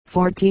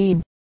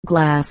14.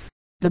 Glass.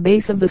 The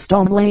base of the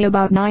stone lay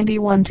about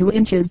 91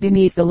 inches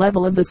beneath the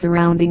level of the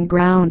surrounding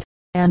ground,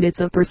 and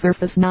its upper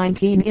surface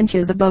 19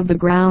 inches above the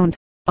ground.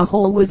 A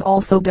hole was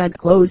also dug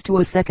close to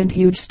a second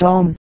huge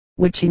stone,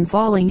 which in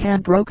falling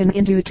had broken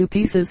into two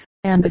pieces,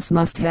 and this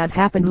must have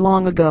happened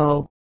long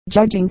ago.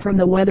 Judging from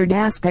the weathered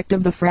aspect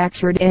of the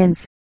fractured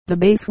ends, the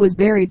base was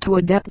buried to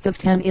a depth of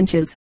 10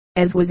 inches,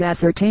 as was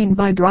ascertained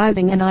by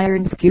driving an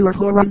iron skewer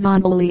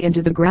horizontally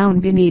into the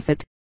ground beneath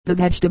it. The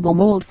vegetable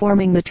mold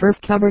forming the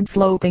turf-covered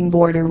sloping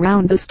border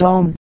round the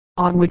stone,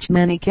 on which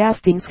many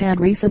castings had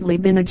recently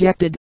been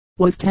ejected,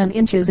 was 10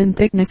 inches in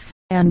thickness,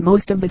 and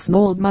most of this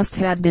mold must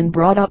have been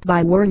brought up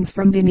by worms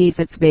from beneath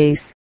its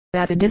base.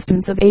 At a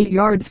distance of 8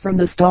 yards from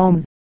the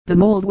stone, the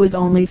mold was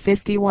only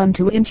 51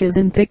 inches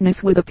in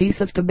thickness, with a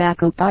piece of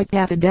tobacco pipe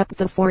at a depth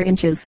of 4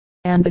 inches,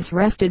 and this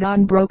rested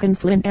on broken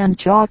flint and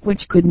chalk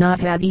which could not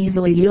have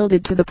easily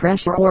yielded to the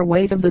pressure or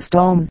weight of the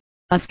stone.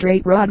 A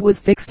straight rod was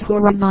fixed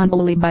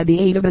horizontally by the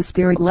aid of a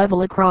spirit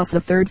level across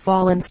the third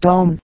fallen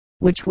stone,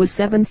 which was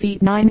 7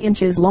 feet 9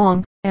 inches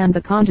long, and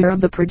the contour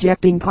of the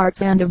projecting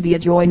parts and of the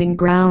adjoining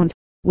ground,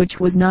 which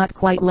was not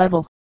quite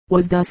level,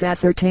 was thus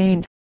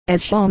ascertained,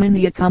 as shown in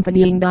the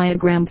accompanying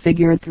diagram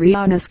figure 3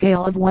 on a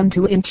scale of 1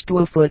 inch to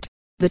a foot.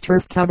 The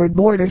turf-covered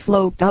border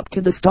sloped up to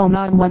the stone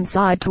on one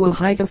side to a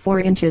height of 4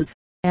 inches,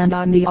 and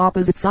on the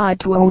opposite side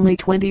to only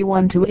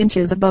 21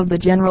 inches above the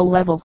general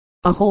level.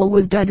 A hole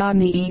was dug on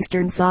the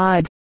eastern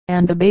side,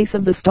 and the base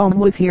of the stone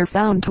was here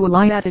found to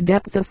lie at a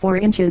depth of 4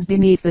 inches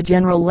beneath the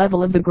general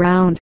level of the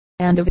ground,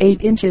 and of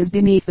 8 inches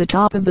beneath the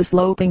top of the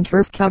sloping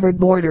turf-covered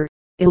border.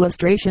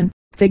 Illustration,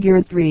 figure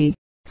 3.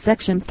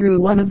 Section through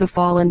one of the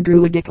fallen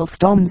druidical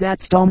stones at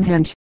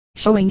Stonehenge,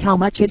 showing how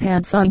much it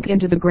had sunk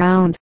into the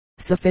ground.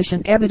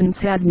 Sufficient evidence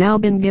has now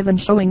been given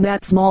showing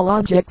that small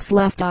objects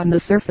left on the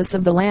surface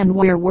of the land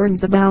where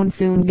worms abound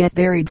soon get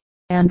buried,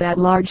 and that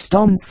large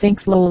stones sink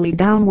slowly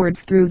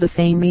downwards through the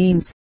same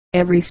means.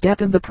 Every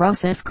step of the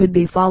process could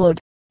be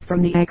followed,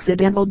 from the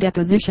accidental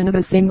deposition of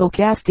a single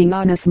casting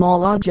on a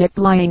small object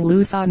lying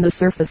loose on the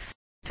surface,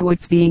 to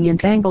its being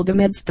entangled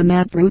amidst the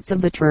mat roots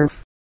of the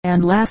turf,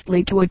 and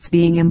lastly to its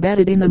being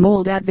embedded in the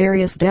mold at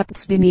various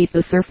depths beneath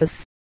the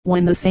surface.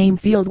 When the same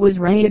field was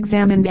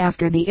re-examined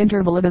after the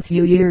interval of a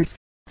few years,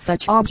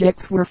 such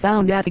objects were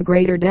found at a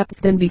greater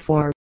depth than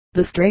before.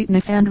 The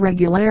straightness and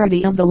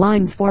regularity of the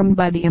lines formed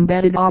by the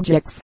embedded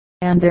objects,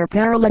 and their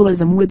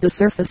parallelism with the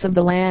surface of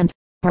the land,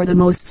 are the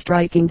most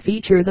striking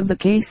features of the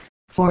case,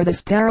 for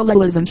this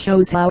parallelism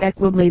shows how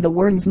equably the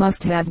worms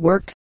must have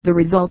worked, the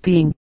result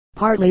being,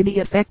 partly the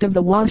effect of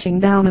the washing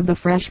down of the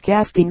fresh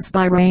castings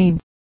by rain.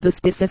 The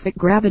specific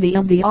gravity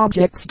of the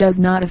objects does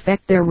not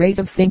affect their rate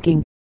of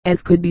sinking,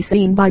 as could be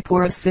seen by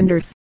porous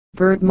cinders,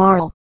 burnt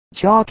marl,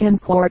 chalk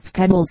and quartz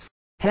pebbles,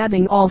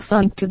 having all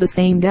sunk to the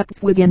same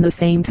depth within the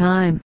same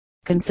time.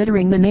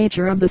 Considering the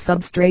nature of the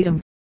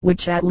substratum,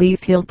 which at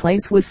Leith Hill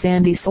Place was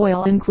sandy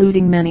soil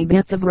including many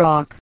bits of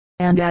rock,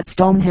 and at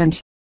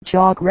Stonehenge,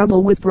 chalk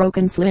rubble with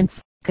broken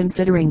flints,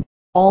 considering,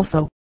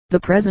 also,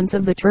 the presence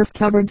of the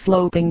turf-covered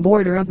sloping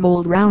border of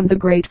mold round the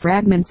great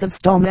fragments of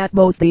stone at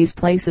both these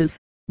places,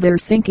 their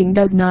sinking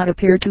does not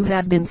appear to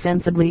have been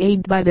sensibly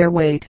aided by their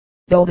weight,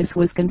 though this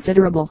was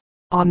considerable,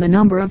 on the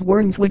number of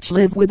worms which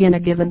live within a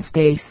given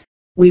space.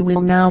 We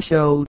will now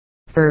show,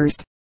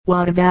 first,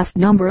 what a vast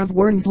number of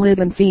worms live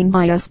unseen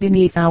by us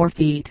beneath our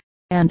feet,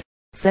 and,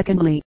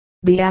 secondly,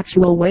 the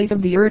actual weight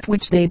of the earth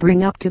which they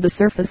bring up to the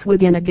surface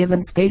within a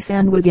given space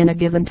and within a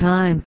given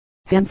time.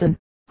 Henson,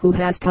 who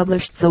has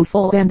published so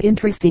full and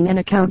interesting an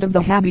account of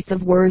the habits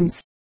of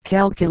worms,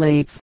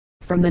 calculates,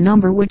 from the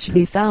number which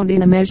he found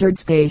in a measured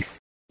space,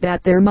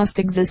 that there must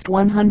exist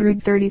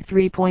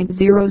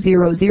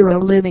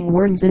 133.000 living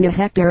worms in a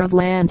hectare of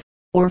land,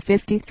 or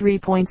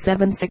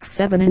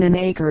 53.767 in an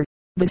acre.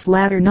 This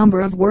latter number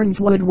of worms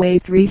would weigh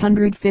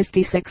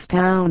 356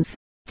 pounds,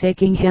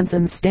 taking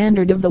Henson's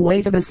standard of the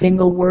weight of a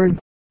single worm,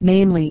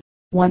 namely,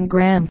 1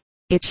 gram.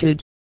 It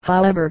should,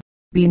 however,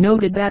 be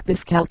noted that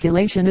this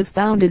calculation is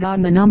founded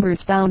on the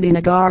numbers found in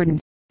a garden,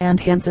 and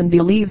Henson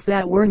believes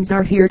that worms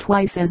are here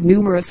twice as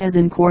numerous as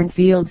in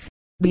cornfields.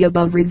 The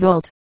above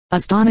result,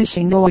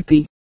 astonishing though it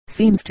be,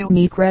 seems to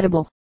me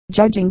credible,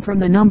 judging from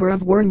the number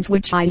of worms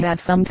which I have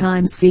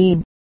sometimes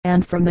seen,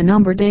 and from the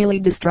number daily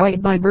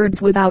destroyed by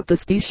birds without the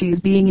species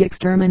being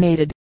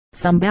exterminated.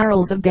 Some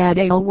barrels of bad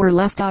ale were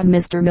left on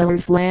Mr.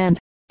 Miller's land,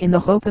 in the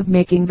hope of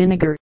making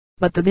vinegar,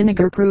 but the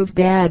vinegar proved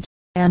bad,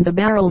 and the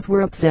barrels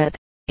were upset.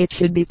 It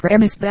should be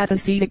premised that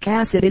acetic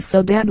acid is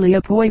so deadly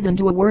a poison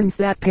to worms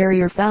that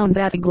Perrier found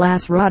that a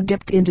glass rod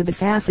dipped into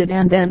this acid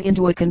and then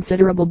into a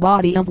considerable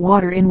body of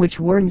water in which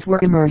worms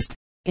were immersed,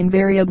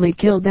 invariably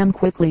killed them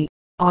quickly.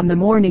 On the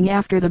morning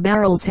after the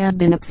barrels had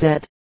been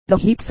upset, the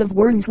heaps of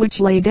worms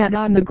which lay dead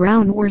on the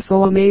ground were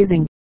so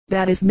amazing,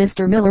 that if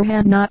Mr. Miller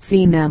had not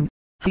seen them,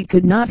 he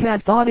could not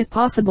have thought it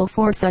possible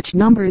for such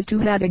numbers to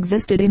have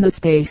existed in the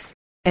space.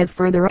 As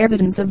further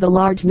evidence of the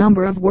large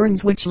number of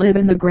worms which live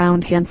in the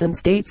ground, Henson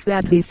states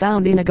that he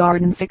found in a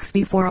garden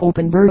 64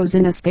 open burrows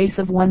in a space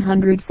of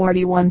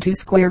 141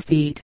 square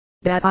feet.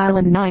 that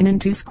island 9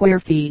 and 2 square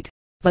feet.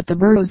 But the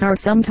burrows are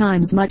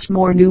sometimes much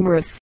more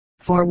numerous,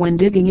 for when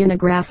digging in a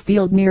grass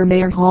field near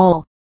Mayor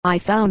Hall, I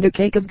found a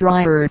cake of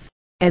dry earth,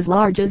 as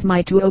large as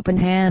my 2 open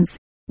hands,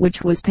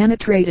 which was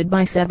penetrated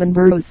by 7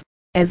 burrows,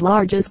 as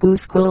large as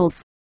goose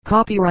quills.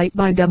 Copyright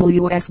by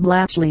W. S.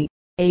 Blatchley,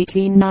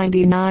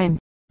 1899.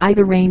 I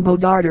the rainbow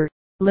darter,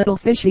 little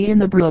fishy in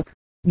the brook,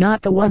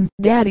 not the one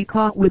Daddy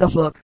caught with a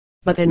hook,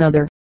 but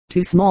another,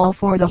 too small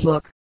for the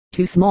hook,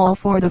 too small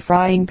for the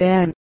frying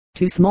pan,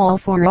 too small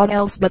for aught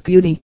else but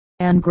beauty,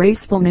 and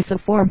gracefulness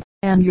of form,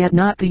 and yet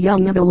not the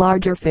young of a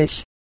larger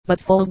fish, but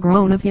full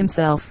grown of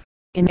himself.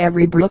 In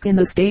every brook in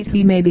the state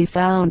he may be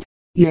found,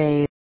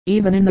 yea,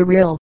 even in the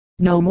rill,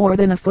 no more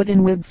than a foot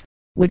in width,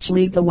 which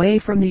leads away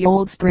from the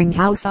old spring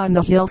house on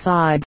the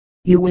hillside.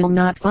 You will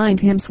not find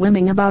him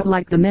swimming about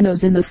like the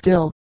minnows in the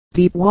still,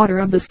 deep water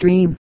of the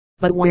stream,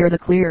 but where the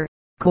clear,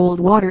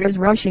 cold water is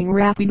rushing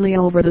rapidly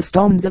over the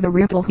stones of a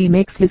ripple he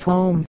makes his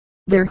home.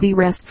 There he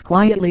rests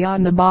quietly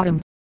on the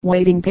bottom,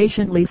 waiting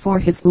patiently for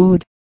his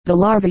food, the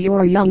larvae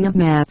or young of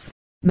gnats,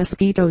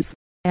 mosquitoes,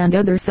 and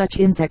other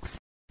such insects,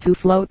 to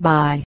float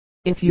by.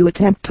 If you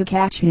attempt to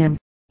catch him,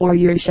 or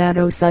your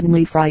shadow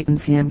suddenly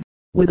frightens him,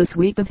 with a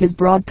sweep of his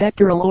broad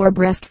pectoral or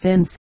breast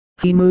fins,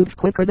 he moves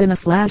quicker than a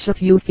flash a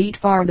few feet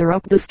farther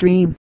up the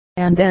stream,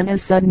 and then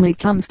as suddenly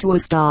comes to a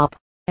stop,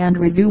 and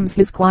resumes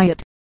his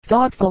quiet,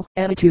 thoughtful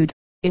attitude.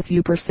 If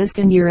you persist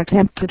in your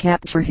attempt to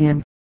capture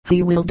him,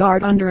 he will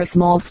dart under a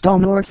small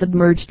stone or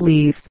submerged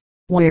leaf,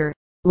 where,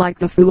 like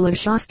the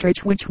foolish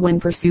ostrich which when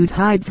pursued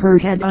hides her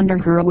head under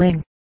her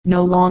wing,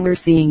 no longer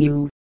seeing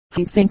you,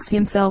 he thinks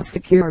himself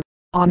secure,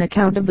 on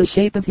account of the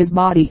shape of his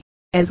body,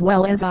 as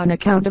well as on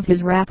account of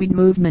his rapid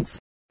movements.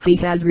 He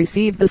has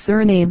received the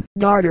surname,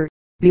 darter,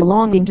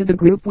 belonging to the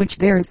group which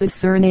bears this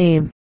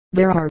surname.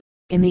 There are,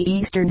 in the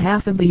eastern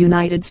half of the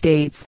United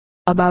States,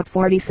 about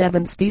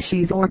 47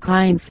 species or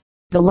kinds,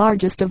 the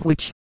largest of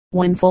which,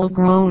 when full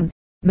grown,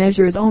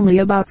 measures only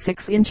about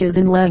 6 inches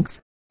in length,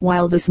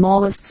 while the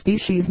smallest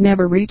species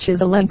never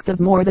reaches a length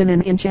of more than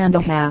 1.5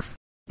 inches.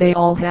 They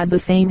all had the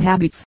same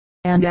habits,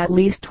 and at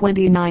least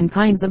 29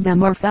 kinds of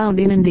them are found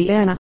in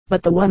Indiana,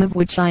 but the one of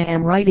which I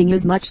am writing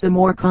is much the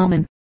more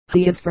common.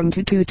 He is from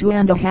 2 to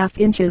 2.5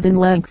 inches in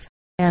length,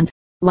 and,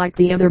 like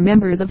the other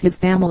members of his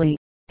family,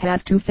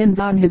 has 2 fins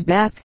on his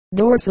back,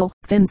 dorsal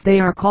fins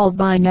they are called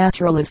by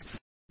naturalists,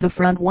 the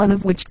front one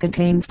of which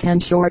contains 10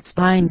 short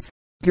spines.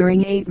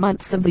 During 8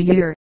 months of the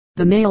year,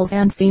 the males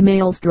and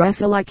females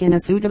dress alike in a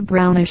suit of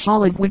brownish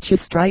olive which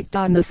is striped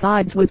on the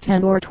sides with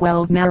 10 or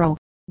 12 narrow,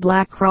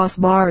 black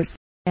crossbars,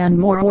 and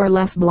more or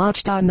less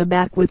blotched on the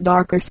back with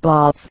darker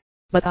spots.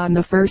 But on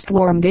the first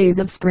warm days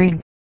of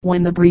spring,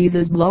 when the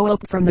breezes blow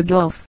up from the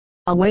Gulf,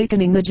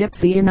 awakening the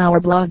gypsy in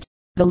our blood,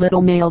 the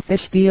little male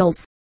fish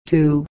feels,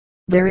 too,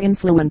 their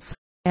influence,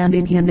 and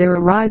in him there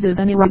arises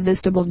an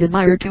irresistible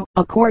desire to,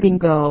 according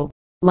go.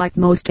 Like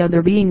most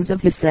other beings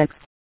of his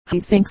sex, he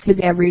thinks his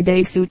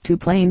everyday suit too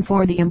plain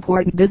for the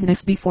important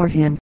business before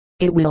him.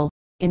 It will,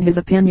 in his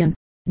opinion,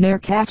 ne'er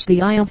catch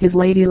the eye of his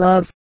lady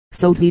love,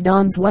 so he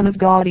dons one of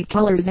gaudy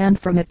colors and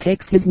from it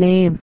takes his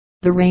name,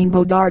 the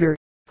rainbow darter,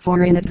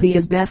 for in it he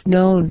is best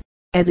known,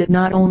 as it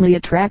not only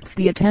attracts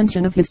the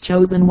attention of his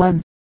chosen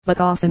one,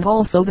 but often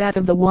also that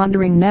of the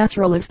wandering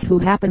naturalist who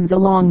happens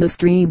along the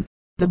stream.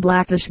 The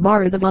blackish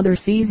bars of other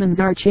seasons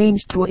are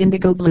changed to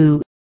indigo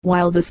blue,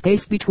 while the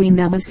space between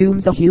them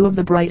assumes a hue of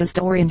the brightest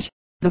orange.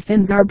 The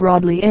fins are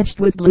broadly edged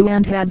with blue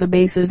and had the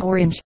bases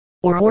orange,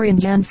 or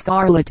orange and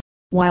scarlet,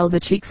 while the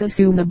cheeks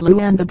assume the blue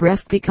and the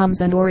breast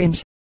becomes an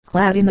orange.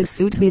 Clad in this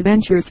suit he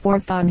ventures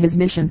forth on his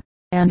mission,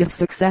 and if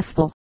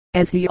successful,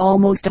 as he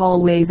almost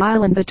always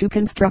island to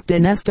construct a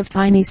nest of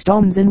tiny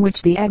stones in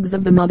which the eggs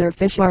of the mother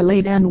fish are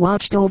laid and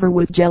watched over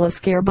with jealous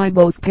care by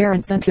both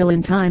parents until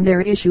in time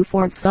there issue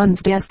forth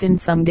sons destined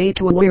some day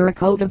to wear a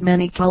coat of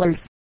many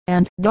colors,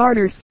 and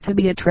darters to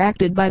be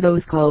attracted by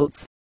those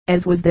coats,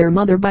 as was their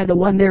mother by the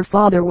one their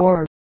father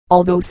wore.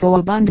 Although so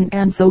abundant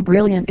and so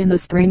brilliant in the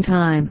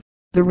springtime,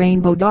 the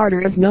rainbow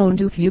darter is known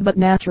to few but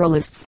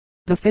naturalists.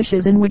 The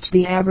fishes in which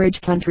the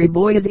average country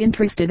boy is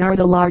interested are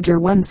the larger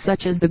ones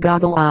such as the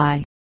goggle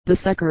eye, the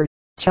sucker,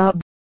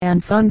 chub,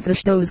 and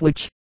sunfish, those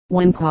which,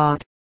 when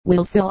caught,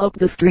 will fill up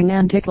the string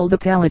and tickle the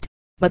pellet.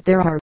 But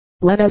there are,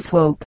 let us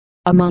hope,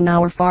 among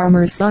our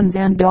farmers' sons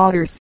and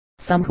daughters,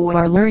 some who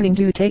are learning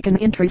to take an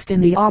interest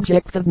in the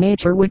objects of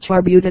nature which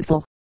are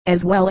beautiful,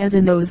 as well as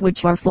in those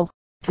which are full.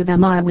 To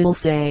them I will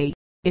say,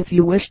 if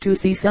you wish to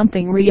see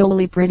something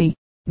really pretty,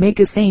 make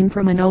a seine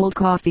from an old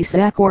coffee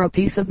sack or a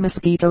piece of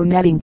mosquito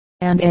netting,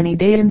 and any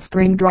day in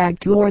spring drag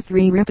 2 or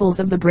 3 ripples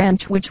of the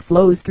branch which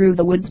flows through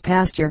the woods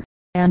pasture,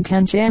 and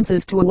 10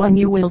 chances to 1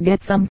 you will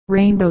get some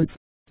rainbows,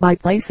 by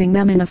placing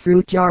them in a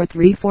fruit jar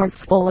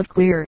 3/4 full of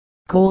clear,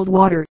 cold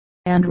water,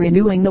 and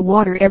renewing the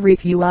water every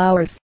few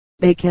hours.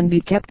 They can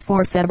be kept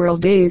for several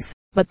days,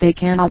 but they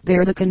cannot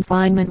bear the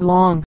confinement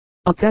long,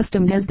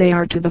 accustomed as they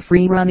are to the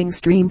free running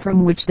stream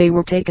from which they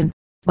were taken.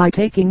 By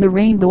taking the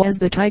rainbow as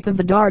the type of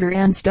the darter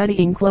and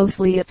studying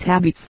closely its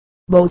habits,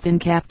 both in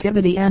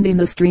captivity and in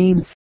the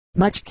streams,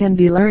 much can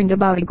be learned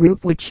about a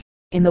group which,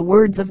 in the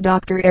words of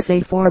Dr. S.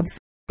 A. Forbes,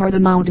 are the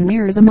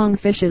mountaineers among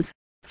fishes,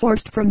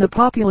 forced from the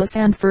populous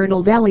and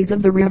fertile valleys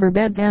of the river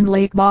beds and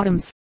lake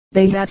bottoms.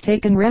 They have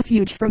taken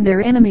refuge from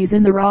their enemies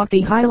in the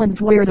rocky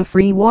highlands where the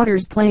free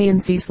waters play in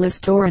ceaseless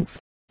torrents,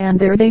 and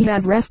there they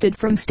have wrested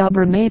from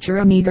stubborn nature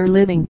a meager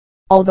living.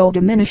 Although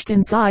diminished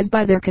in size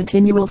by their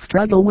continual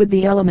struggle with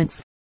the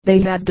elements,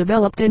 they have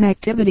developed an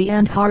activity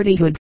and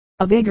hardihood,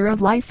 a vigor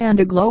of life and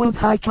a glow of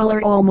high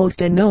color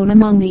almost unknown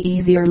among the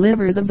easier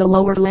livers of the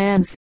lower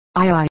lands.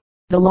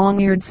 The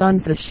long-eared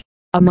sunfish.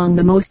 Among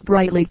the most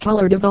brightly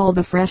colored of all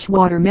the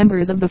freshwater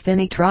members of the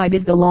finny tribe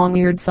is the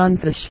long-eared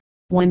sunfish.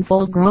 When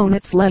full grown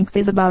its length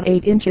is about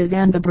 8 inches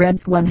and the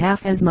breadth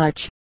 1/2 as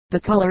much. The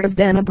color is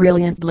then a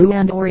brilliant blue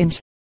and orange,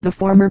 the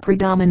former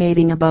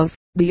predominating above,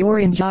 the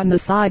orange on the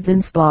sides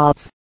in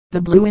spots,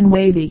 the blue in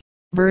wavy,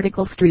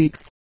 vertical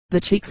streaks.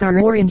 The cheeks are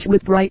orange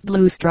with bright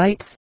blue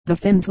stripes, the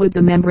fins with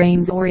the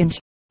membranes orange,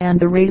 and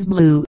the rays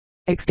blue.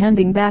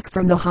 Extending back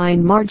from the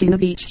hind margin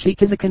of each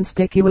cheek is a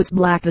conspicuous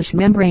blackish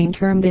membrane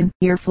termed an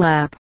ear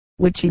flap,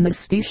 which in this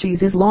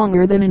species is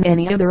longer than in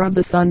any other of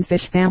the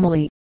sunfish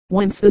family.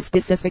 Whence the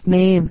specific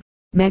name,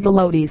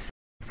 Megalotes,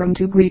 from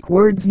 2 Greek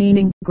words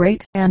meaning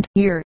great and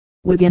ear.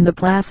 Within the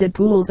placid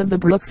pools of the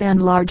brooks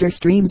and larger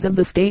streams of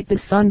the state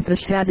this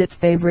sunfish has its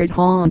favorite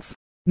haunts.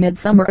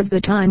 Midsummer is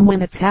the time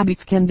when its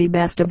habits can be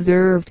best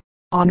observed.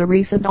 On a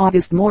recent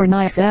August morn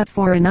I sat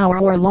for an hour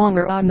or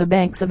longer on the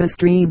banks of a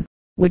stream,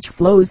 which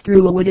flows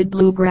through a wooded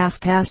bluegrass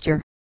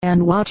pasture,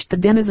 and watched the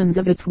denizens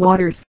of its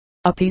waters.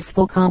 A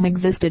peaceful calm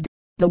existed,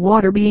 the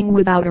water being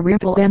without a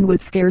ripple and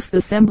with scarce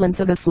the semblance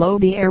of a flow,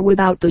 the air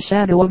without the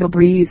shadow of a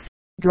breeze.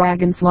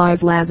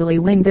 Dragonflies lazily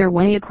winged their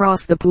way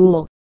across the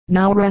pool,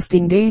 now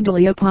resting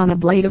daintily upon a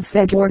blade of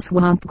sedge or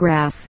swamp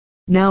grass,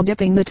 now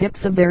dipping the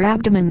tips of their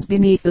abdomens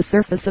beneath the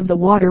surface of the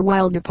water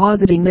while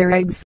depositing their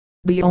eggs.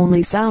 The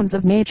only sounds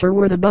of nature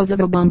were the buzz of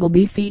a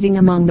bumblebee feeding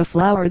among the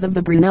flowers of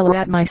the brunella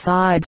at my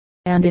side,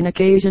 and an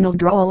occasional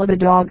drawl of a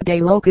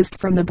dog-day locust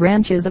from the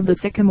branches of the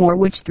sycamore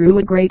which threw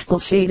a grateful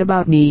shade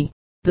about me.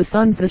 The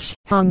sunfish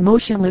hung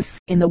motionless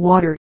in the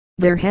water,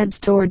 their heads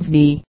towards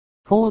me,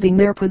 holding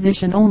their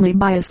position only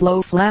by a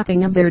slow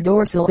flapping of their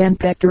dorsal and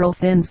pectoral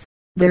fins.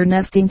 Their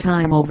nesting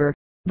time over,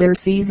 their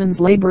season's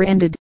labor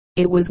ended,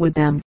 it was with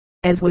them,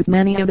 as with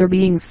many other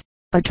beings,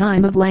 a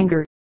time of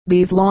languor.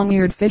 These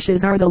long-eared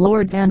fishes are the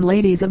lords and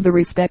ladies of the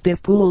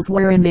respective pools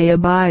wherein they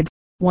abide.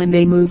 When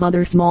they move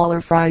other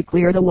smaller fry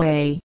clear the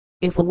way.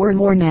 If a worm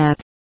or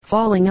gnat,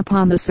 falling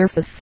upon the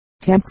surface,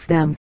 tempts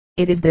them,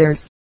 it is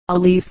theirs. A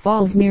leaf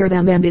falls near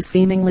them and is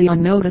seemingly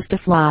unnoticed a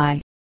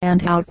fly,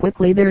 and how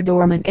quickly their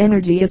dormant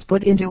energy is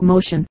put into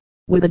motion.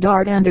 With a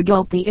dart and a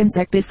gulp the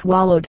insect is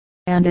swallowed,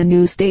 and a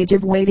new stage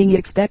of waiting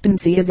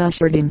expectancy is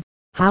ushered in.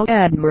 How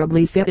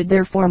admirably fitted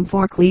their form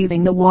for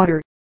cleaving the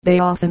water. They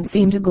often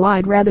seem to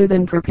glide rather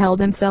than propel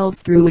themselves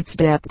through its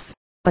depths.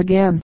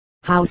 Again,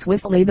 how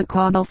swiftly the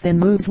caudal fin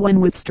moves when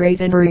with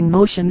straight and erring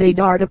motion they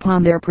dart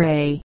upon their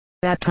prey.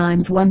 At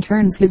times one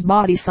turns his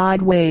body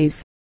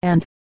sideways,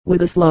 and,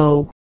 with a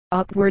slow,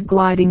 upward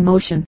gliding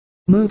motion,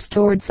 moves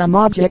toward some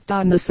object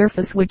on the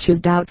surface which is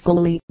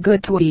doubtfully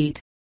good to eat.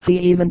 He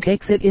even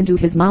takes it into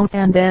his mouth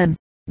and then,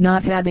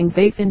 not having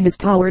faith in his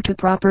power to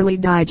properly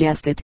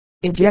digest it,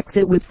 ejects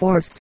it with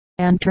force,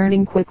 and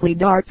turning quickly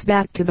darts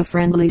back to the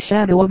friendly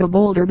shadow of a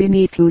boulder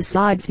beneath whose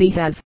sides he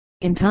has,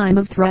 in time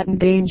of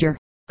threatened danger,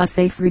 a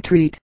safe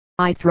retreat.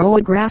 I throw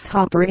a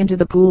grasshopper into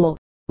the pool.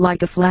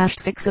 Like a flash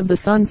 6 of the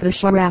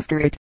sunfish are after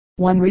it.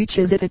 One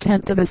reaches it a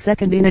tenth of a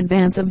second in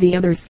advance of the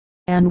others,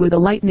 and with a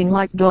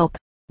lightning-like gulp,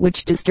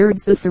 which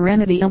disturbs the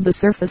serenity of the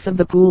surface of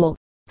the pool,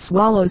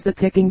 swallows the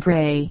picking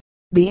prey.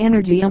 The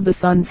energy of the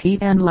sun's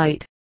heat and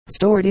light,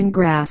 stored in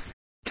grass,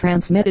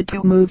 transmitted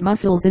to moved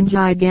muscles in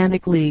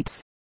gigantic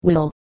leaps,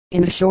 will,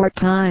 in a short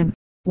time,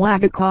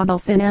 wag a caudal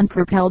fin and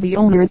propel the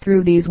owner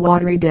through these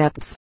watery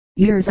depths.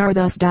 Years are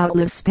thus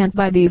doubtless spent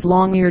by these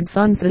long-eared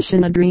sunfish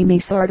in a dreamy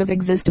sort of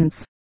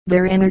existence.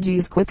 Their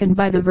energies quickened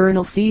by the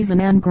vernal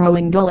season and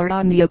growing duller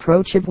on the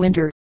approach of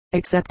winter,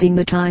 excepting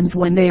the times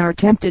when they are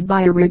tempted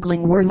by a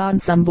wriggling worm on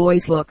some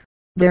boy's hook.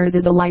 Theirs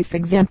is a life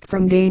exempt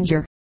from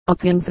danger. A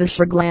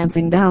kingfisher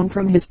glancing down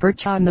from his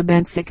perch on the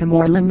bent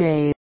sycamore limb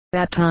may,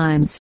 at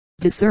times,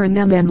 discern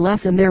them and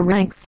lessen their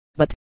ranks,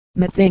 but,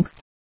 methinks,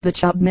 the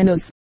chub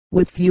minnows,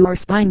 with fewer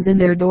spines in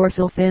their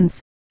dorsal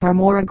fins, are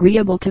more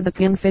agreeable to the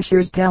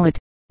kingfisher's palate.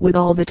 With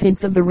all the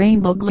tints of the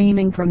rainbow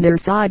gleaming from their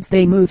sides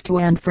they move to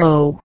and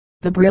fro,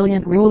 the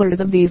brilliant rulers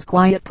of these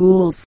quiet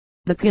pools.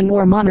 The king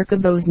or monarch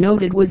of those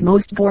noted was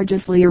most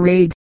gorgeously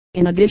arrayed.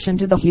 In addition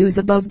to the hues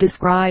above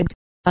described,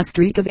 a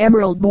streak of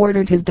emerald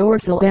bordered his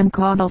dorsal and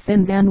caudal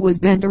fins and was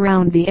bent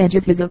around the edge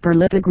of his upper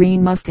lip, a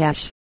green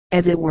mustache,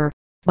 as it were.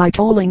 By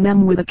tolling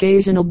them with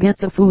occasional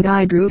bits of food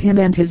I drew him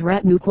and his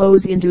retinue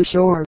close into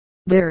shore.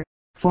 There,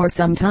 for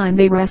some time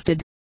they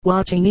rested,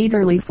 watching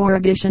eagerly for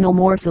additional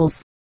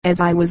morsels. As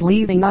I was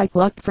leaving I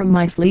plucked from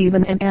my sleeve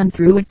and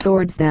threw it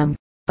towards them.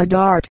 A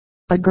dart,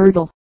 a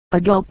gurgle, a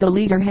gulp. The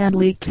leader had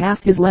leaked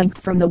half his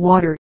length from the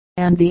water,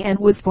 and the end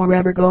was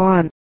forever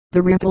gone.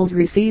 The ripples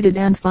receded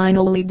and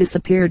finally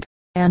disappeared.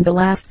 and the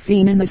last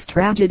scene in this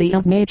tragedy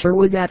of nature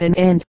was at an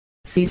end.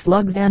 Sea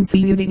Slugs and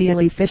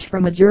Pseudothelii Fish,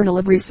 from a Journal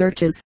of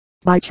Researches,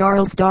 by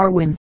Charles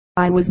Darwin.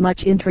 I was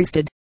much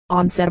interested,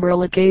 on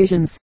several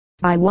occasions,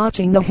 by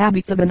watching the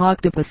habits of an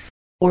octopus,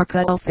 or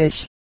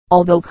cuttlefish.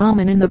 Although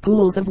common in the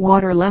pools of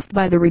water left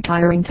by the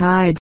retiring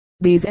tide,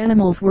 these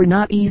animals were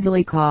not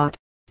easily caught.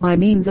 By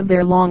means of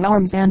their long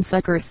arms and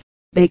suckers,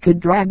 they could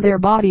drag their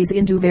bodies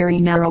into very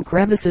narrow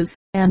crevices,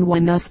 and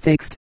when thus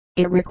fixed,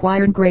 it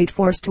required great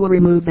force to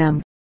remove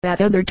them.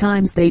 At other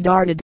times they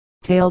darted,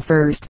 tail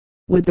first,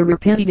 with the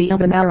rapidity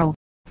of an arrow,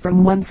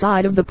 from one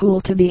side of the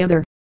pool to the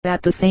other,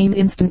 at the same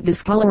instant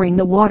discoloring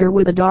the water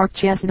with a dark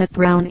chestnut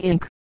brown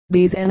ink.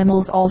 These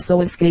animals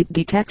also escape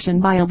detection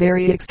by a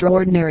very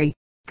extraordinary,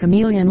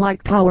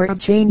 chameleon-like power of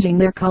changing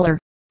their color.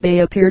 They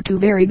appear to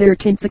vary their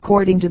tints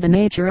according to the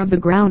nature of the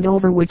ground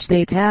over which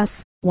they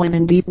pass. When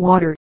in deep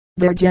water,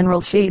 their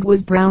general shade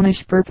was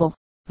brownish purple,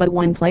 but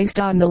when placed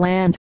on the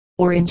land,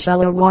 or in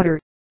shallow water,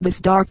 this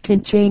dark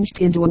tint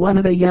changed into one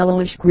of a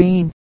yellowish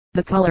green.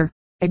 The color,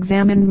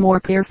 examined more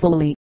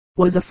carefully,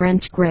 was a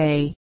French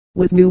gray,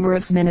 with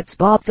numerous minute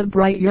spots of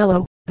bright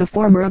yellow. The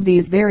former of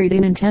these varied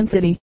in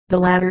intensity, the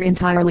latter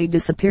entirely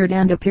disappeared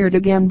and appeared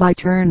again by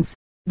turns.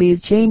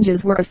 These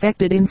changes were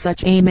effected in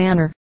such a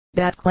manner,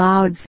 that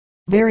clouds,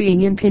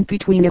 varying in tint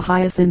between a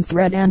hyacinth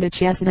red and a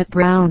chestnut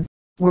brown,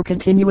 were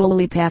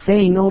continually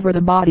passing over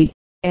the body.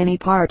 Any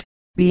part,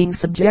 being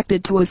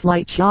subjected to a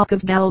slight shock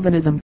of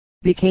galvanism,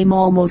 became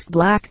almost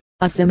black.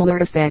 A similar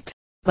effect,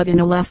 but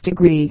in a less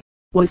degree,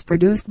 was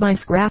produced by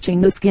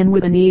scratching the skin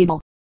with a needle.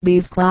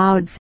 These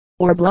clouds,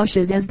 or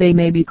blushes as they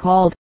may be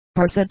called,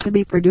 are said to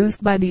be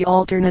produced by the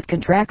alternate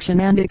contraction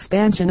and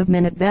expansion of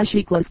minute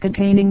vesicles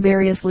containing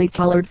variously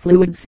colored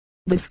fluids.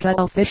 This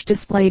cuttlefish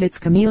displayed its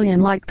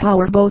chameleon-like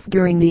power both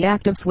during the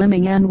act of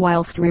swimming and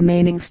whilst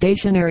remaining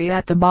stationary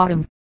at the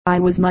bottom. I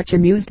was much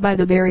amused by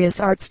the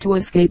various arts to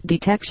escape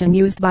detection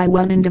used by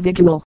one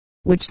individual,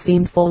 which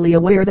seemed fully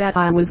aware that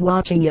I was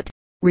watching it.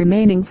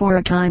 Remaining for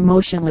a time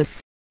motionless,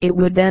 it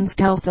would then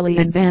stealthily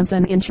advance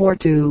an inch or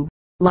two,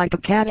 like a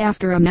cat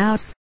after a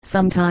mouse,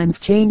 sometimes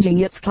changing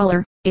its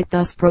color. It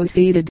thus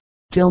proceeded,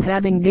 till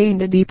having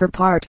gained a deeper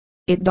part,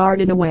 it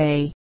darted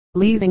away,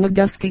 leaving a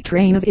dusky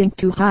train of ink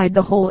to hide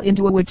the hole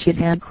into which it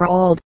had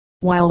crawled.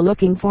 While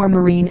looking for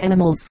marine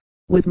animals,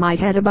 with my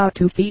head about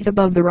 2 feet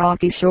above the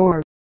rocky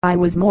shore, I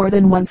was more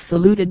than once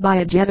saluted by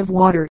a jet of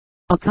water,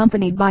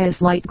 accompanied by a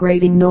slight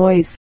grating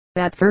noise.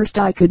 At first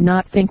I could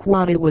not think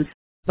what it was,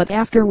 but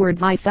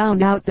afterwards I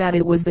found out that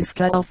it was the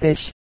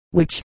cuttlefish,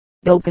 which,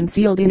 though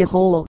concealed in a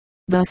hole,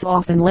 thus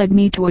often led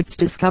me to its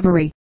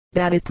discovery.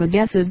 That it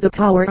possesses the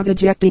power of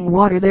ejecting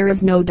water there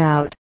is no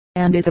doubt,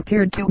 and it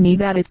appeared to me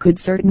that it could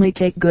certainly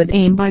take good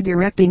aim by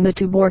directing the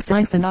tube or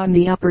siphon on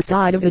the upper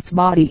side of its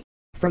body.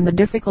 From the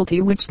difficulty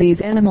which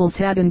these animals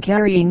have in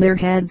carrying their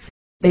heads,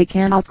 they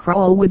cannot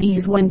crawl with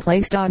ease when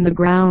placed on the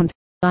ground.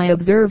 I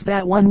observed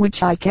that one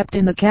which I kept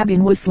in the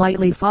cabin was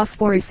slightly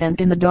phosphorescent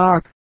in the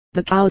dark.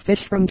 The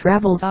Cowfish, from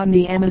Travels on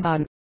the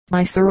Amazon,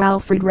 by Sir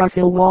Alfred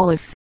Russel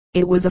Wallace.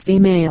 It was a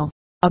female,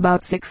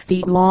 about 6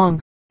 feet long,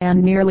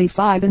 and nearly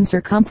 5 in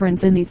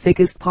circumference in the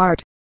thickest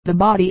part. The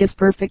body is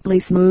perfectly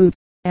smooth,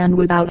 and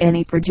without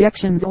any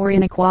projections or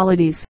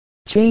inequalities,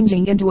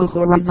 changing into a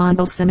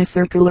horizontal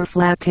semicircular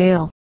flat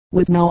tail,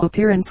 with no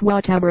appearance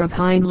whatever of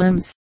hind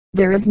limbs.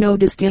 There is no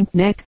distinct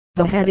neck.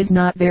 The head is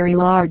not very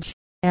large,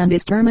 and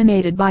is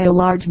terminated by a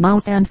large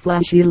mouth and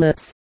fleshy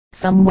lips,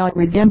 somewhat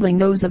resembling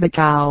those of a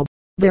cow.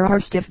 There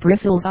are stiff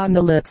bristles on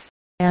the lips,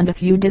 and a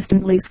few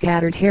distantly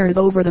scattered hairs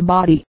over the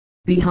body.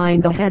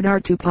 Behind the head are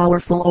 2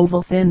 powerful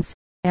oval fins,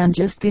 and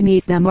just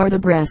beneath them are the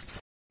breasts,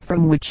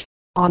 from which,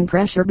 on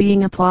pressure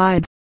being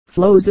applied,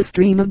 flows a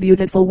stream of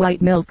beautiful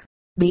white milk.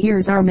 The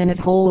ears are minute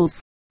holes,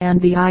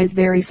 and the eyes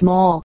very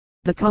small.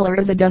 The color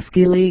is a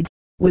dusky lead,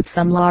 with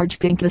some large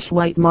pinkish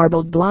white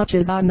marbled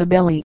blotches on the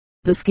belly.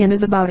 The skin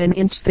is about an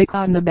inch thick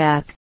on the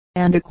back,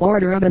 and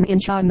 1/4 of an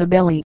inch on the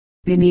belly.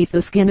 Beneath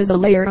the skin is a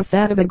layer of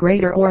fat of a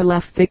greater or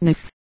less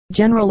thickness,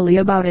 generally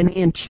about an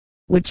inch,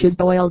 which is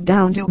boiled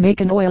down to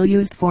make an oil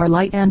used for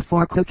light and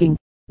for cooking.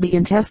 The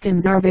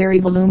intestines are very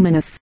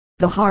voluminous,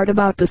 the heart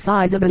about the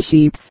size of a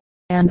sheep's,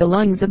 and the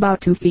lungs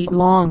about 2 feet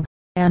long,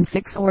 and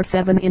 6 or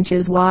 7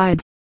 inches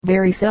wide,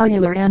 very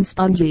cellular and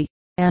spongy,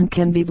 and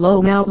can be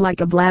blown out like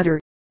a bladder.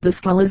 The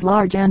skull is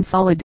large and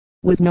solid,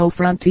 with no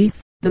front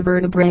teeth. The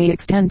vertebrae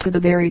extend to the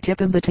very tip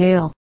of the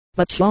tail,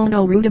 but show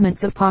no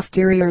rudiments of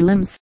posterior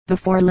limbs. The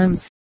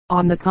forelimbs,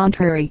 on the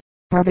contrary,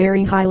 are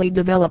very highly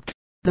developed,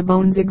 the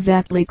bones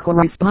exactly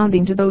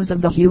corresponding to those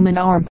of the human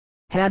arm,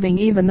 having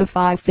even the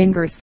 5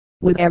 fingers,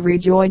 with every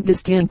joint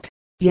distinct,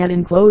 yet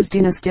enclosed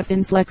in a stiff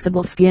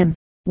inflexible skin,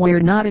 where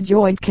not a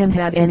joint can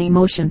have any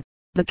motion.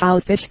 The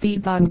cowfish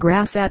feeds on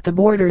grass at the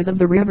borders of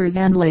the rivers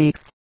and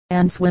lakes,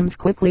 and swims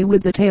quickly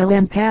with the tail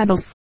and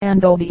paddles, and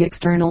though the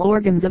external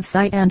organs of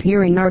sight and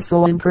hearing are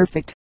so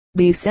imperfect,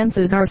 these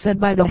senses are said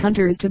by the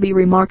hunters to be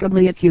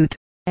remarkably acute,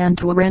 and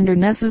to render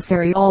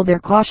necessary all their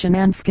caution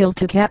and skill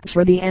to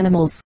capture the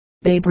animals.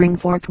 They bring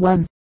forth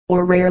 1,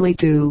 or rarely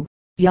 2,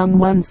 young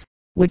ones,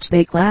 which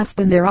they clasp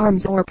in their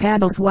arms or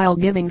paddles while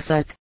giving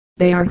suck.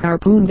 They are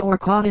harpooned or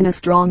caught in a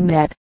strong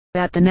net,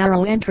 at the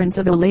narrow entrance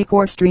of a lake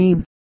or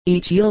stream.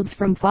 Each yields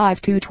from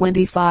 5 to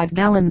 25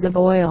 gallons of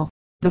oil.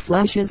 The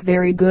flesh is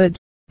very good,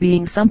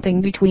 being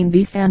something between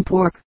beef and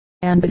pork,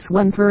 and this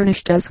one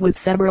furnished us with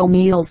several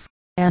meals,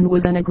 and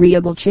was an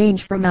agreeable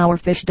change from our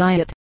fish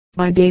diet.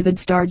 By David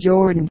Starr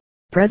Jordan,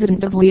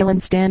 President of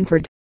Leland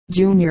Stanford,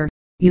 Jr.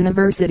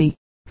 University.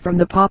 From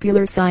the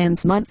Popular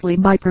Science Monthly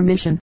by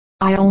permission.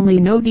 I only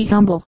know thee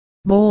humble,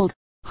 bold,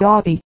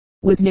 haughty,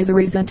 with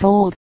miseries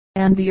untold,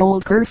 and the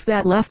old curse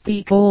that left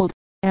thee cold,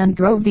 and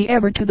drove thee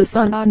ever to the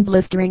sun on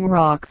blistering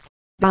rocks,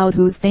 thou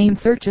whose fame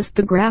searchest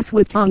the grass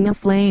with tongue of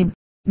flame,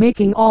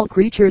 making all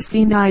creatures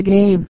seem thy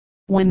game,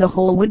 when the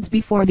whole woods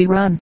before thee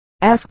run,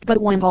 asked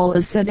but when all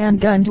is said and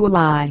done to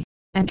lie,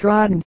 and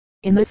trodden,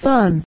 in the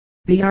sun.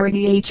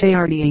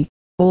 Brdhard.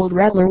 Old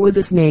Rattler was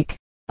a snake,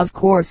 of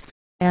course,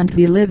 and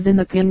he lives in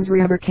the Kings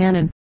River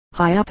Canyon,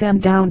 high up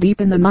and down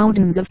deep in the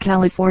mountains of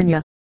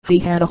California. He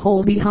had a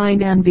hole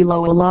behind and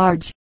below a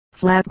large,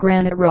 flat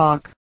granite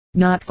rock,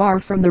 not far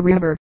from the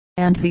river,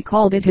 and he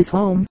called it his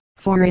home,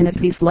 for in it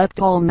he slept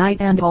all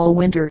night and all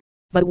winter.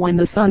 But when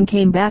the sun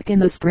came back in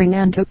the spring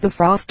and took the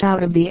frost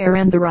out of the air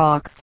and the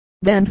rocks,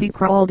 then he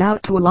crawled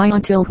out to lie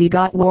until he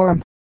got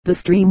warm. The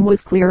stream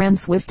was clear and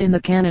swift in the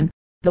canyon.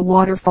 The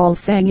waterfall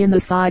sang in the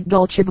side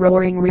gulch of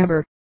Roaring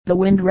River. The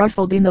wind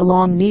rustled in the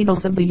long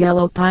needles of the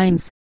yellow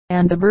pines,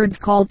 and the birds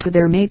called to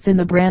their mates in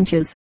the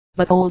branches.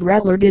 But old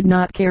Rattler did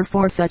not care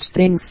for such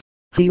things.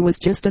 He was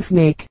just a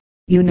snake,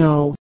 you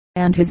know,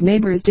 and his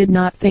neighbors did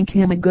not think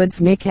him a good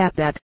snake at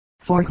that,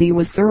 for he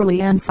was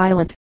surly and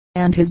silent,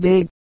 and his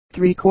big,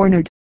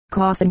 three-cornered,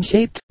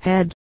 coffin-shaped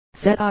head,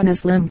 set on a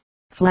slim,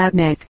 flat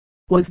neck,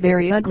 was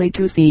very ugly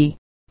to see.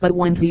 But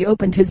when he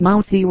opened his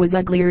mouth he was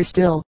uglier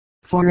still,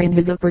 for in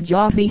his upper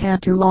jaw he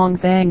had two long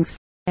fangs,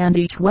 and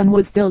each one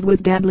was filled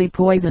with deadly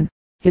poison.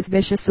 His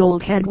vicious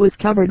old head was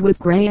covered with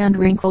gray and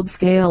wrinkled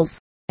scales,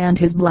 and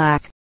his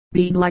black,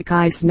 bead-like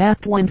eyes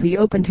snapped when he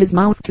opened his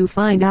mouth to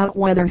find out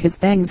whether his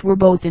fangs were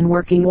both in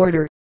working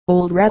order.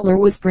 Old Rattler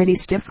was pretty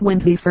stiff when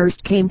he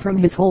first came from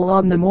his hole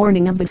on the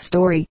morning of the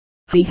story.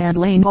 He had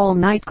lain all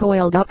night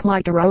coiled up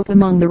like a rope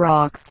among the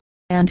rocks,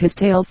 and his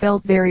tail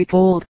felt very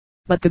cold,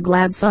 but the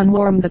glad sun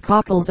warmed the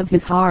cockles of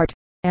his heart,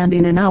 and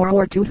in an hour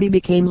or two he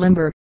became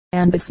limber,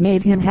 and this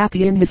made him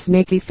happy in his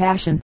snaky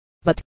fashion.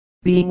 But,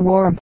 being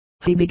warm,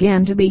 he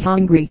began to be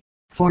hungry,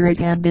 for it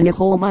had been a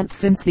whole month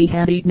since he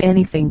had eaten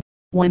anything.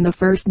 When the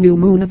first new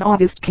moon of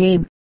August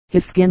came,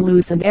 his skin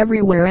loosened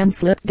everywhere and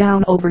slipped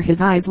down over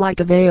his eyes like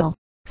a veil,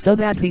 so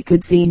that he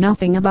could see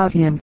nothing about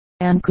him,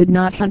 and could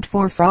not hunt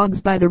for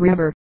frogs by the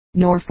river,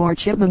 nor for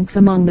chipmunks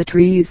among the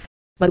trees.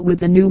 But with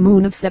the new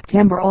moon of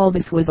September all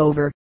this was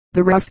over.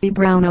 The rusty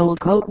brown old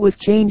coat was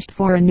changed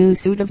for a new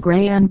suit of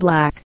gray and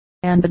black,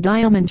 and the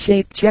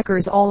diamond-shaped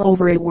checkers all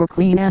over it were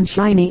clean and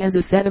shiny as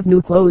a set of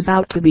new clothes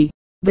ought to be.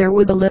 There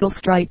was a little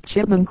striped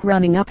chipmunk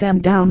running up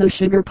and down the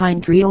sugar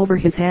pine tree over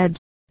his head,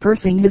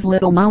 pursing his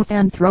little mouth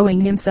and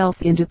throwing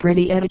himself into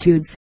pretty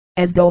attitudes,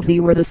 as though he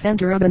were the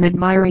center of an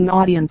admiring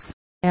audience,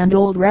 and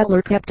old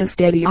Rattler kept a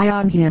steady eye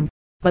on him,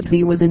 but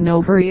he was in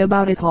no hurry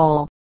about it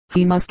all.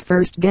 He must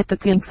first get the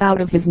kinks out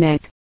of his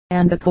neck,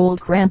 and the cold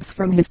cramps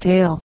from his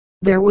tail.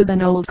 There was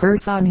an old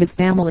curse on his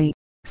family,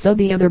 so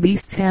the other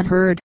beasts had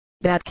heard,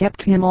 that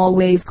kept him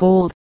always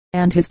cold,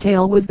 and his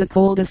tail was the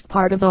coldest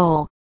part of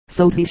all,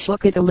 so he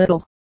shook it a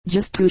little,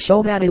 just to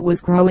show that it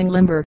was growing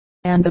limber,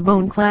 and the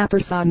bone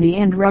clappers on the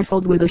end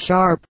rustled with a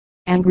sharp,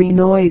 angry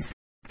noise.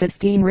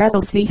 15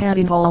 rattles he had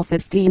in all,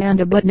 15 and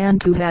a button,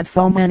 and to have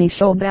so many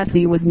showed that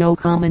he was no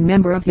common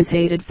member of his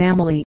hated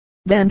family.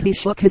 Then he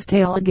shook his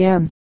tail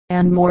again,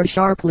 and more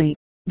sharply.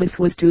 This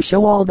was to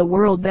show all the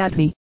world that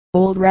he,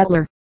 old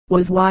Rattler,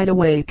 was wide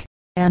awake,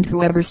 and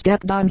whoever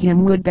stepped on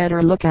him would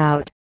better look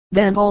out.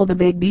 Then all the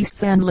big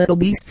beasts and little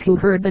beasts who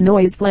heard the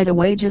noise fled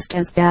away just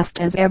as fast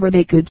as ever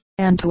they could,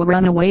 and to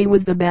run away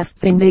was the best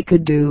thing they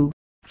could do,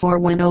 for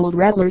when old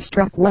Rattler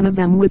struck one of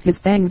them with his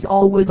fangs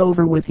all was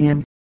over with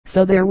him.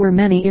 So there were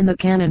many in the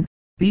canyon,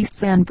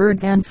 beasts and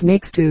birds and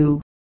snakes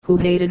too, who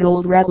hated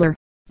old Rattler,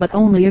 but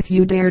only a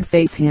few dared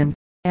face him,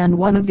 and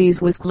one of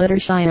these was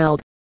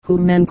Glitterschild,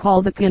 whom men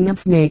call the king of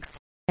snakes,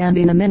 and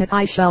in a minute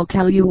I shall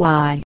tell you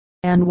why.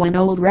 And when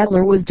old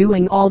Rattler was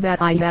doing all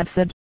that I have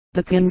said,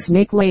 the king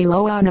snake lay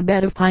low on a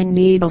bed of pine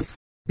needles,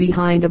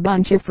 behind a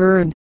bunch of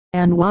fern,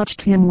 and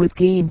watched him with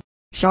keen,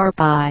 sharp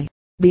eye.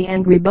 The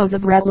angry buzz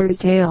of Rattler's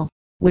tail,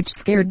 which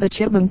scared the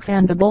chipmunks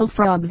and the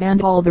bullfrogs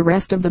and all the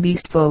rest of the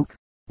beast folk,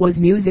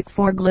 was music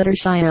for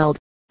Glitterschild.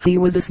 He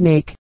was a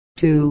snake,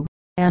 too,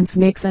 and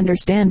snakes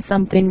understand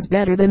some things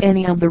better than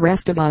any of the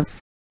rest of us.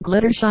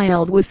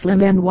 Glitterschild was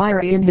slim and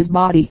wiry in his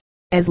body,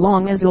 as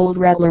long as old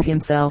Rattler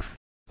himself,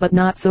 but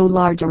not so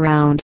large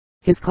around.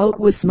 His coat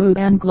was smooth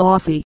and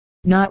glossy,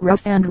 not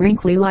rough and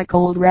wrinkly like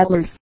old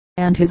Rattler's,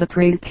 and his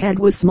upraised head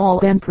was small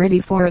and pretty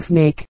for a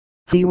snake.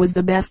 He was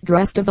the best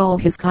dressed of all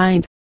his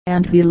kind,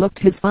 and he looked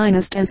his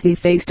finest as he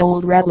faced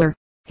old Rattler.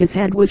 His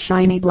head was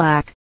shiny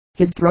black,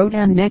 his throat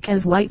and neck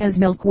as white as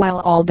milk, while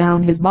all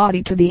down his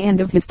body to the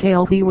end of his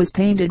tail he was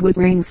painted with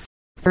rings,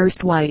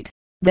 first white,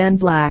 then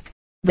black,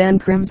 then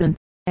crimson,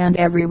 and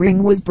every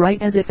ring was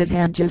bright as if it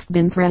had just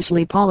been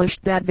freshly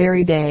polished that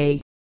very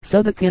day.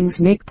 So the king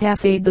snake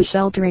passed the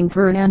sheltering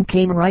fern and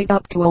came right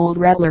up to old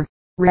Rattler.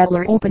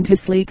 Rattler opened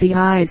his sleepy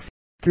eyes,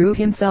 threw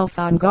himself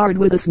on guard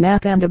with a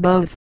snap and a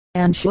buzz,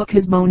 and shook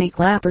his bony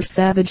clappers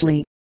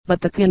savagely. But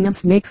the king of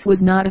snakes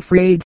was not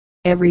afraid.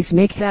 Every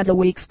snake has a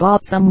weak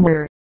spot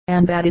somewhere,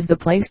 and that is the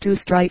place to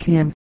strike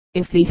him.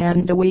 If he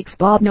hadn't a weak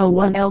spot no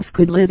one else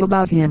could live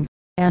about him,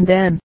 and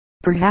then,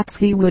 perhaps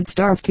he would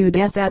starve to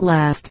death at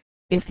last.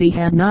 If he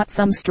had not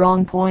some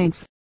strong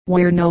points,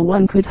 where no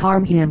one could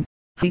harm him,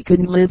 he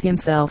couldn't live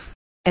himself.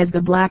 As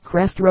the black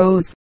crest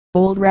rose,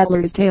 old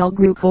Rattler's tail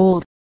grew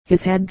cold,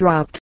 his head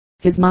dropped,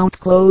 his mouth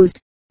closed,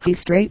 he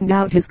straightened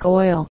out his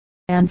coil,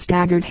 and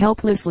staggered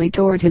helplessly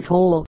toward his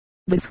hole.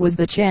 This was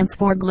the chance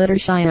for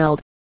Glitterschild.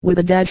 With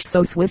a dash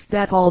so swift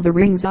that all the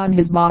rings on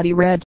his body,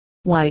 red,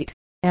 white,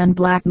 and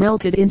black,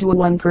 melted into a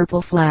one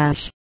purple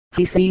flash,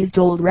 he seized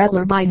old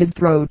Rattler by his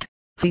throat.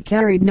 He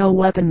carried no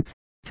weapons,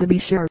 to be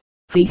sure.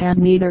 He had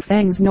neither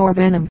fangs nor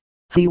venom.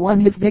 He won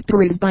his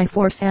victories by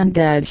force and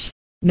dash,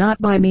 not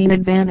by mean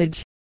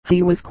advantage.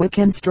 He was quick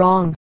and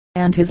strong,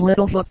 and his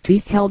little hook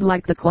teeth held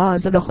like the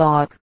claws of a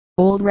hawk.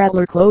 Old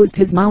Rattler closed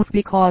his mouth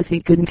because he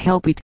couldn't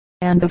help it,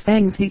 and the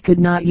fangs he could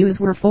not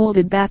use were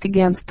folded back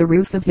against the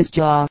roof of his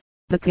jaw.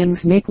 The king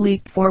snake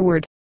leaped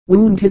forward,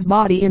 wound his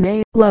body in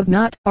a love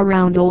knot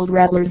around old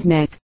Rattler's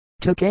neck,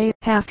 took a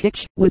half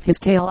hitch with his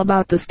tail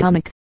about the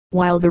stomach,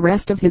 while the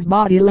rest of his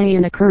body lay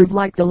in a curve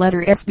like the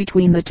letter S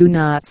between the two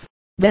knots.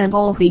 Then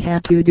all he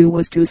had to do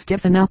was to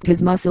stiffen up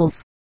his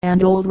muscles,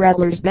 and old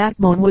Rattler's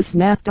backbone was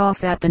snapped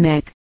off at the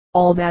neck.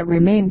 All that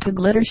remained to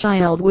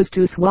Glitterschild was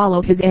to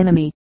swallow his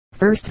enemy.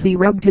 First he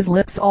rubbed his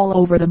lips all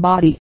over the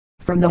body,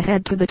 from the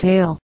head to the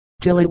tail,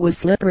 till it was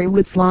slippery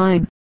with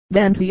slime.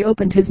 Then he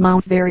opened his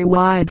mouth very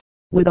wide,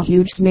 with a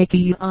huge snaky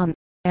yawn,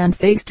 and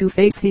face to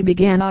face he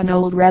began on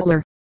old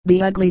Rattler.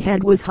 The ugly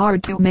head was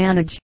hard to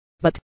manage,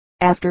 but,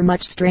 after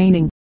much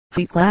straining,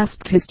 he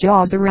clasped his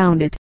jaws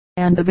around it,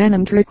 and the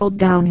venom trickled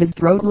down his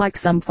throat like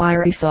some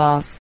fiery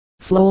sauce.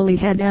 Slowly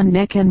head and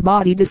neck and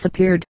body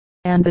disappeared,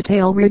 and the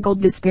tail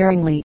wriggled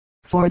despairingly,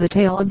 for the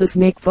tail of the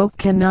snake folk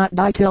cannot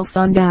die till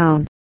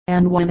sundown.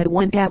 And when it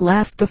went at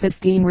last, the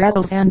 15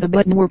 rattles and the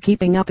button were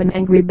keeping up an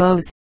angry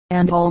buzz,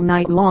 and all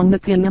night long the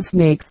king of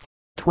snakes,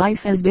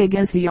 twice as big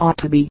as he ought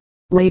to be,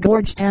 lay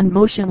gorged and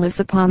motionless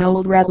upon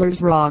old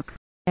Rattler's rock.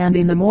 And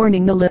in the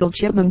morning the little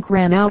chipmunk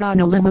ran out on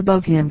a limb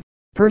above him,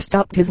 pursed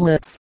up his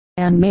lips,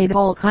 and made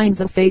all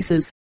kinds of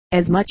faces,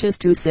 as much as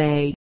to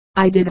say,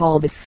 I did all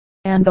this,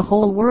 and the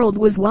whole world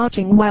was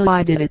watching while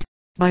I did it.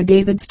 By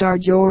David Starr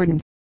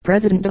Jordan,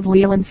 President of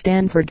Leland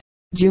Stanford,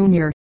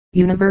 Jr.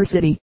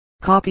 University.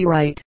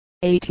 Copyright,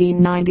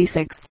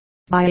 1896.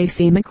 By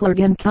A.C.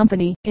 McClurg &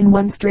 Company. In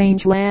one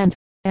strange land,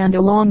 and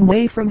a long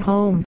way from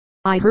home,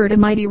 I heard a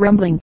mighty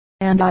rumbling,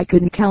 and I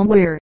couldn't tell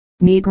where.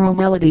 Negro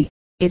melody.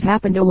 It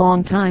happened a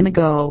long time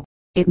ago.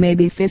 It may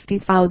be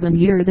 50,000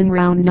 years in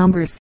round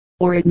numbers,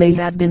 or it may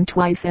have been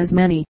twice as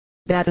many,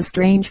 that a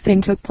strange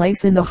thing took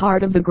place in the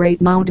heart of the great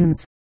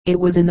mountains. It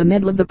was in the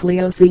middle of the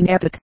Pliocene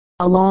epoch,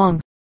 a long,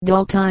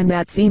 dull time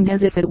that seemed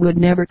as if it would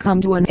never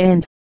come to an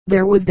end.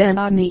 There was then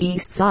on the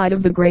east side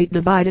of the Great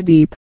Divide a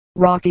deep,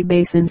 rocky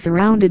basin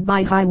surrounded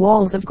by high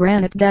walls of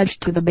granite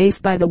dashed to the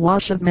base by the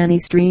wash of many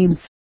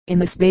streams. In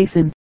this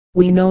basin,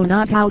 we know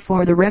not how,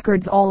 for the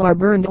records all are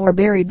burned or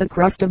buried, the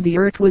crust of the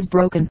earth was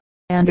broken,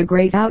 and a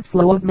great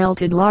outflow of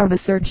melted lava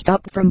surged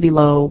up from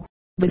below.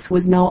 This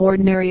was no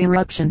ordinary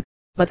eruption,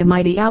 but a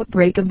mighty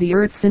outbreak of the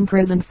earth's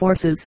imprisoned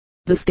forces.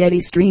 The steady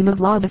stream of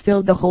lava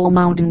filled the whole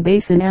mountain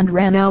basin and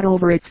ran out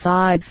over its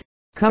sides,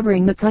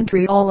 covering the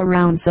country all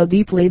around so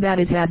deeply that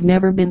it has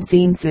never been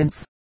seen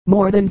since.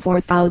 More than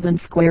 4,000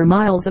 square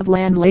miles of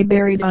land lay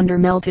buried under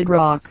melted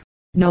rock.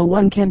 No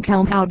one can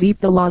tell how deep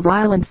the lava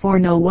island, for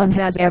no one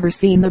has ever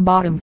seen the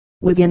bottom.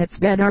 Within its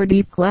bed are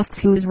deep clefts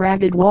whose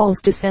ragged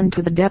walls descend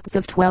to the depth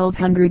of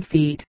 1,200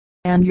 feet,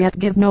 and yet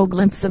give no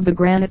glimpse of the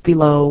granite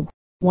below,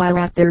 while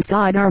at their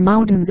side are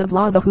mountains of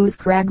lava whose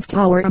crags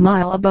tower a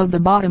mile above the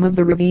bottom of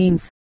the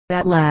ravines.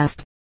 At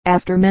last,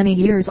 after many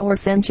years or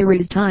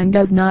centuries, time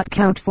does not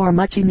count for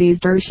much in these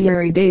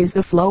tertiary days,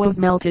 the flow of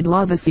melted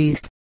lava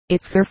ceased.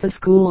 Its surface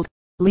cooled,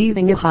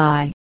 leaving a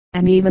high,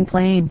 an even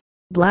plain,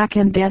 black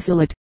and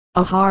desolate,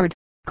 a hard,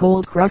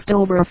 cold crust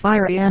over a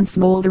fiery and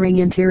smoldering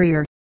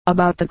interior.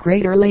 About the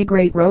crater lay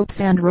great ropes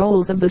and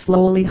rolls of the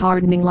slowly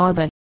hardening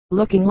lava,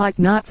 looking like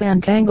knots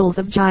and tangles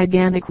of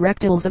gigantic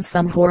reptiles of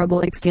some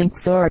horrible extinct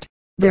sort.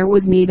 There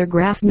was neither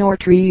grass nor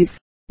trees,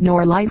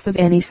 nor life of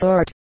any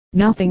sort.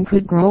 Nothing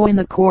could grow in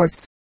the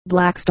coarse,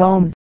 black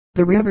stone.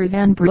 The rivers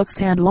and brooks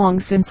had long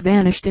since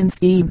vanished in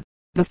steam.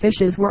 The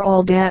fishes were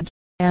all dead,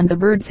 and the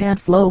birds had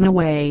flown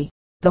away.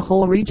 The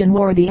whole region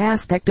wore the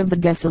aspect of the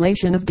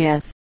desolation of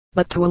death.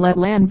 But to let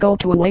land go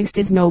to waste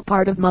is no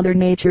part of Mother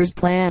Nature's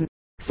plan.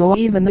 So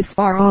even this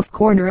far off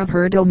corner of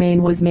her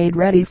domain was made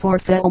ready for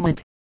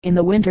settlement. In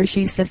the winter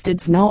she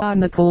sifted snow on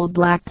the cold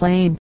black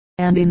plain,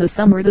 and in the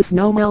summer the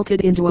snow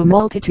melted into a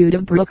multitude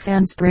of brooks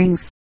and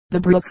springs. The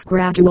brooks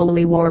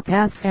gradually wore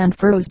paths and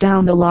furrows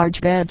down the large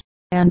bed,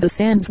 and the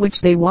sands which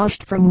they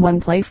washed from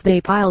one place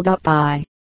they piled up by